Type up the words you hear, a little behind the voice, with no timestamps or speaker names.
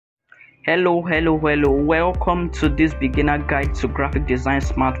Hello, welcome to this beginner guide to graphic design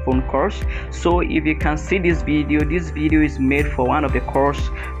smartphone course. So if you can see this video is made for one of the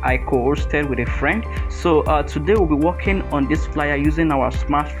course I co-hosted with a friend. So today we'll be working on this flyer using our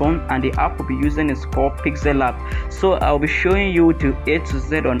smartphone, and the app we'll be using is called PIXELLAB. So I'll be showing you the A to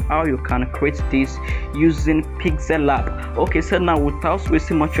Z on how you can create this using PIXELLAB. Okay, so now without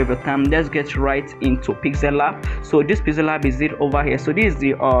wasting much of your time, let's get right into PIXELLAB. So this PIXELLAB is it over here. So this is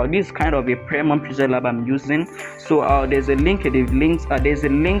the this kind of a premium PIXELLAB I'm using. So there's a link in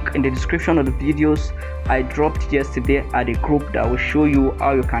the description of the videos I dropped yesterday at a group that will show you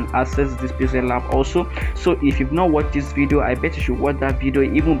how you can access this PIXELLAB also. So if you've not watched this video, I bet you should watch that video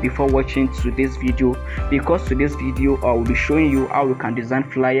even before watching today's video, because today's video I will be showing you how you can design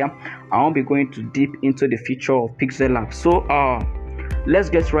flyer. I won't be going too deep into the feature of PIXELLAB. So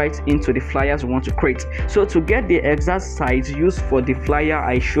let's get right into the flyers we want to create. So to get the exact size used for the flyer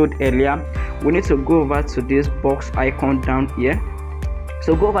I showed earlier, we need to go over to this box icon down here.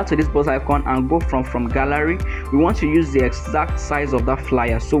 So go over to this box icon and go from gallery. We want to use the exact size of that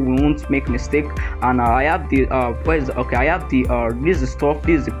flyer so we won't make mistake. And I have the I have the this is stuff,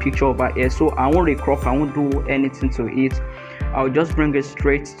 this is the picture over here. So I won't recrop, I won't do anything to it. I'll just bring it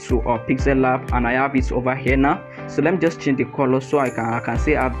straight to PIXELLAB, and I have it over here now. So let me just change the color so I can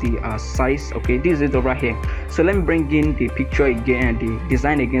say I have the size. Okay, this is over here. So let me bring in the picture again, the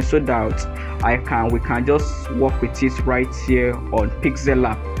design again, so that we can just work with it right here on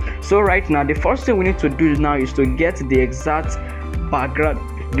PIXELLAB. So right now the first thing we need to do now is to get the exact background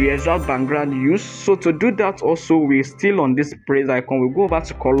used. So to do that also, we're still on this praise icon. We'll go over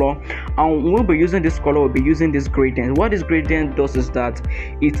to color, and we'll be using this color. We'll be using this gradient. What this gradient does is that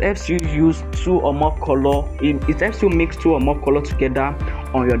it helps you use two or more color. It helps you mix two or more color together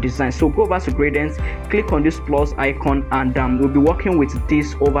on your design. So go over to gradients, click on this plus icon, and we'll be working with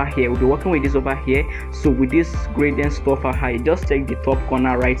this over here. So with this gradient stuff I just take the top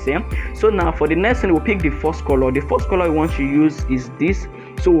corner right here. So now for the next thing, we'll pick the first color. The first color we want to use is this.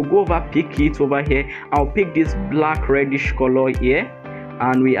 So we'll go over, pick it over here. I'll pick this black reddish color here,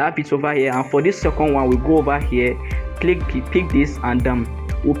 and we have it over here. And for this second one, we'll go over here, pick this, and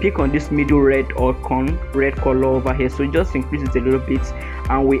we'll pick on this middle red color over here. So just increase it a little bit,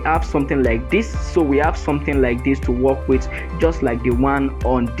 and we have something like this. So we have something like this to work with, just like the one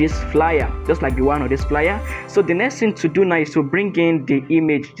on this flyer, So the next thing to do now is to bring in the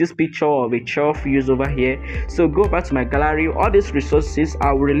image, this picture of a shelf used over here. So go back to my gallery. All these resources,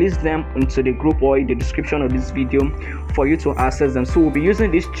 I will release them into the group or in the description of this video for you to access them. So we'll be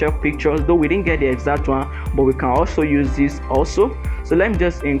using these shelf pictures, though we didn't get the exact one, but we can also use this also. So let me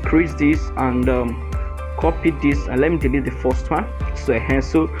just increase this and copy this, and let me delete the first one.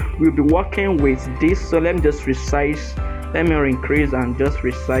 So we'll be working with this. So let me just resize, let me increase and just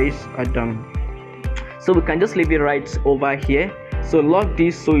resize so we can just leave it right over here. So lock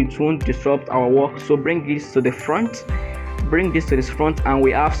this so it won't disrupt our work. So bring this to the front, and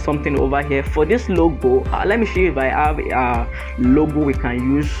we have something over here for this logo. Let me show you if I have a logo we can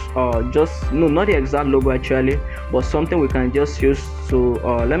use, not the exact logo actually, but something we can just use. So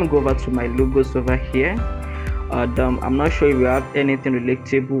let me go over to my logos over here. I'm not sure if we have anything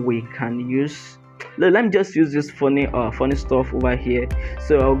relatable we can use. Let me just use this funny stuff over here.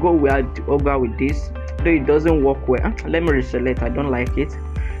 So I'll go with this, though it doesn't work well. Let me reselect, I don't like it.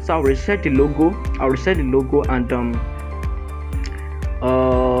 So I'll reset the logo, and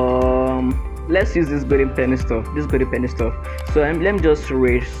let's use this golden penny stuff. So let me just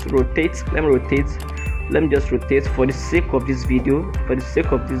rotate. Let me just rotate for the sake of this video.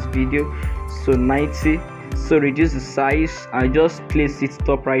 So 90. So reduce the size. I just place it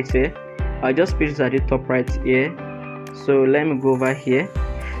top right here. I just place it at the top right here. So let me go over here.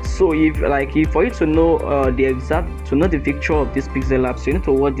 So if for you to know the picture of this PIXELLAB, so you need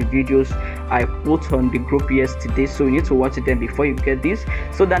to watch the videos I put on the group yesterday. So you need to watch them before you get this.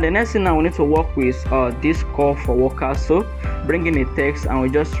 So then the next thing now, we need to work with this call for worker. So bring in a text, and we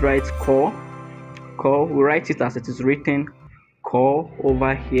just write call. We write it as it is written, call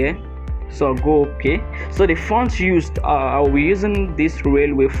over here. So I'll go okay. So the font used, I'll be using this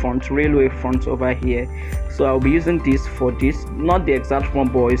railway font over here. So I'll be using this for this, not the exact one,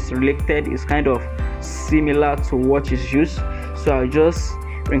 but it's related, it's kind of similar to what is used. So I'll just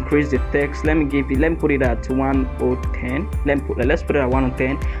increase the text. Let me put it at 1010. Let's put it at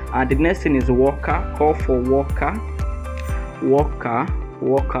 110. And the next thing is worker, call for worker.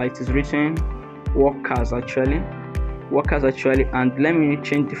 It is written workers actually, and let me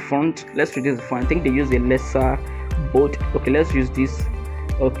change the font. Let's reduce the font. I think they use a lesser bold. Okay, let's use this.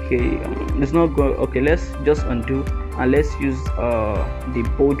 Okay, it's not good. Okay, let's just undo and let's use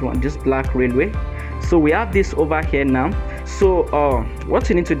the bold one, this black railway. So we have this over here now. So what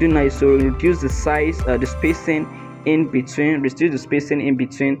you need to do now is to reduce the size, the spacing in between, reduce the spacing in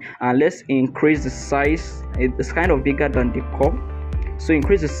between, and let's increase the size. It's kind of bigger than the core, so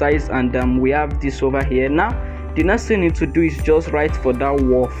increase the size, and we have this over here. Now the next thing you need to do is just write for that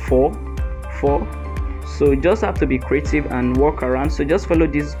wall 4. So you just have to be creative and walk around. So just follow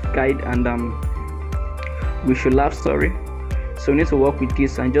this guide, and we should laugh, sorry. So we need to work with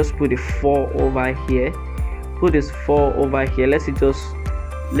this and just put the 4 over here. Put this 4 over here. Let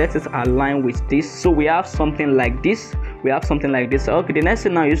it align with this. So we have something like this. Okay, the next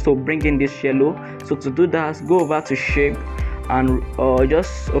thing now is to bring in this yellow. So to do that, go over to shape and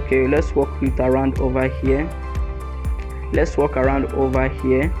okay, let's work it around over here.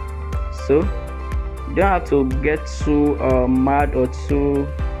 So you don't have to get too mad or too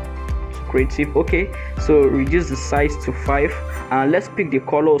creative. Okay, so reduce the size to 5, and let's pick the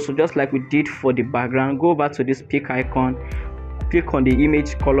color. So just like we did for the background, go over to this pick icon, click on the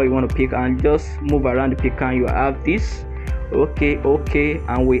image color you want to pick, and just move around the pick, and you have this. Okay,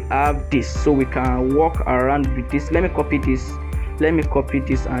 and we have this, so we can walk around with this. Let me copy this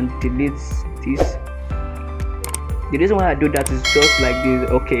and delete this. The reason why I do that is just like this.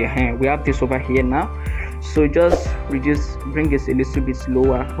 Okay, we have this over here now. So just bring it a little bit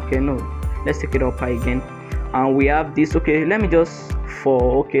lower. Okay, no, let's take it up high again, and we have this. Okay, let me just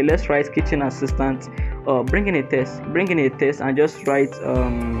let's write kitchen assistant. Bring in a text and just write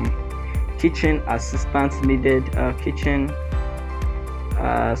kitchen assistant needed, kitchen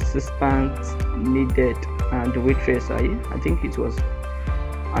assistant needed, and waitress. I think it was,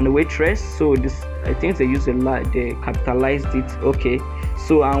 and the waitress. So this, I think they use they capitalized it. Okay,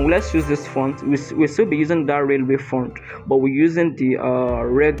 so let's use this font. We'll still be using that railway font, but we're using the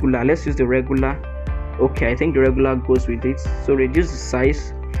regular. Let's use the regular. Okay, I think the regular goes with it. So reduce the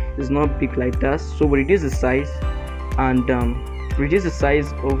size. It's not big like that, so we reduce the size, and reduce the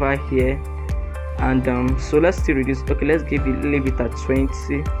size over here, and so let's still reduce. Okay, let's leave it at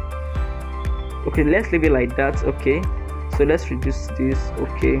 20. Okay, let's leave it like that. Okay, so let's reduce this.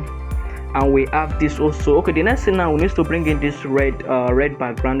 Okay, and we have this also. Okay, the next thing now, we need to bring in this red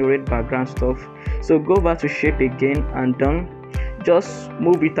background stuff. So go back to shape again, and just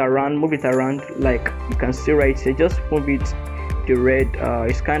move it around, like you can see right here. Just move it. The red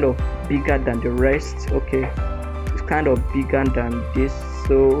is kind of bigger than the rest. Okay, it's kind of bigger than this.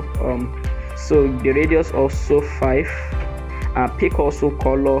 So so the radius also 5. Pick also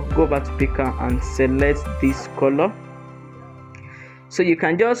color. Go back to picker and select this color. So you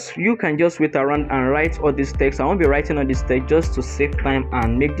can just wait around and write all this text. I won't be writing all this text just to save time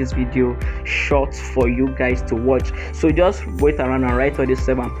and make this video short for you guys to watch. So just wait around and write all this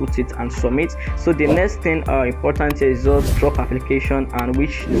stuff and put it and submit. So the next thing important here is just drop application, and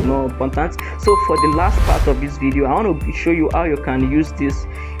which is not important. So for the last part of this video, I want to show you how you can use this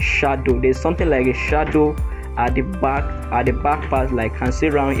shadow. There's something like a shadow at the back part, like can see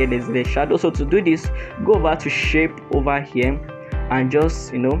around here. There's the shadow. So to do this, go over to shape over here, and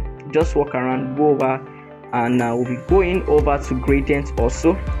just walk around, go over, and we'll be going over to gradient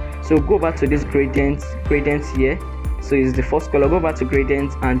also. So go back to this gradient here. So it's the first color. Go back to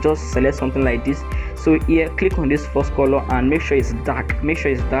gradient and just select something like this. So here, click on this first color and make sure it's dark.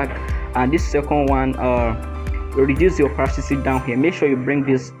 And this second one, reduce the opacity down here. Make sure you bring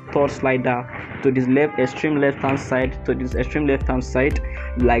this third slider to this extreme left hand side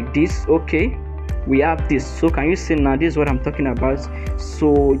like this. Okay, we have this. So can you see now? This is what I'm talking about.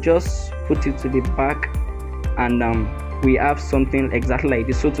 So just put it to the back, and we have something exactly like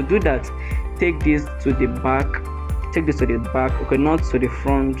this. So to do that, take this to the back, okay, not to the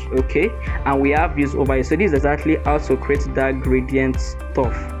front. Okay, and we have this over here. So this is exactly how to create that gradient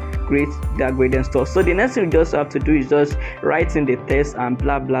stuff. So the next thing you just have to do is just write in the text and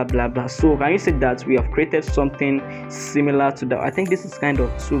blah blah blah blah. So can you see that we have created something similar to that? I think this is kind of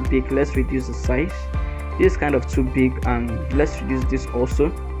too big. Let's reduce the size. This is kind of too big, and let's reduce this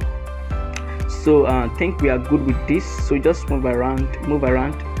also. So I think we are good with this. So just move around.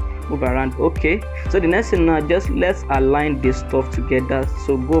 Okay, so the next thing now, just let's align this stuff together.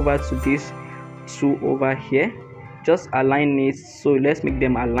 So go over to this two over here, just align it. So let's make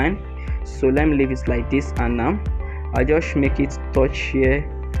them align. So let me leave it like this, and now I just make it touch here,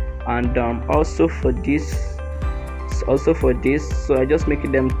 and also for this, so I just make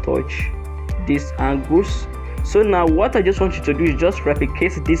them touch these angles. So now what I just want you to do is just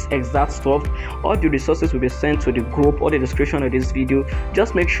replicate this exact stuff. All the resources will be sent to the group or the description of this video.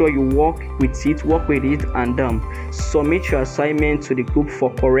 Just make sure you work with it, and submit your assignment to the group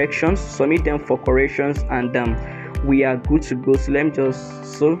for corrections. Submit them for corrections, and we are good to go. So let me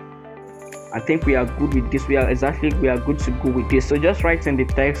just I think we are good with this. We are good to go with this. So just write in the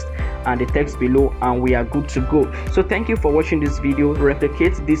text and the text below, and we are good to go. So thank you for watching this video.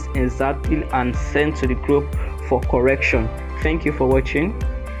 Replicate this exactly and send to the group for correction. Thank you for watching.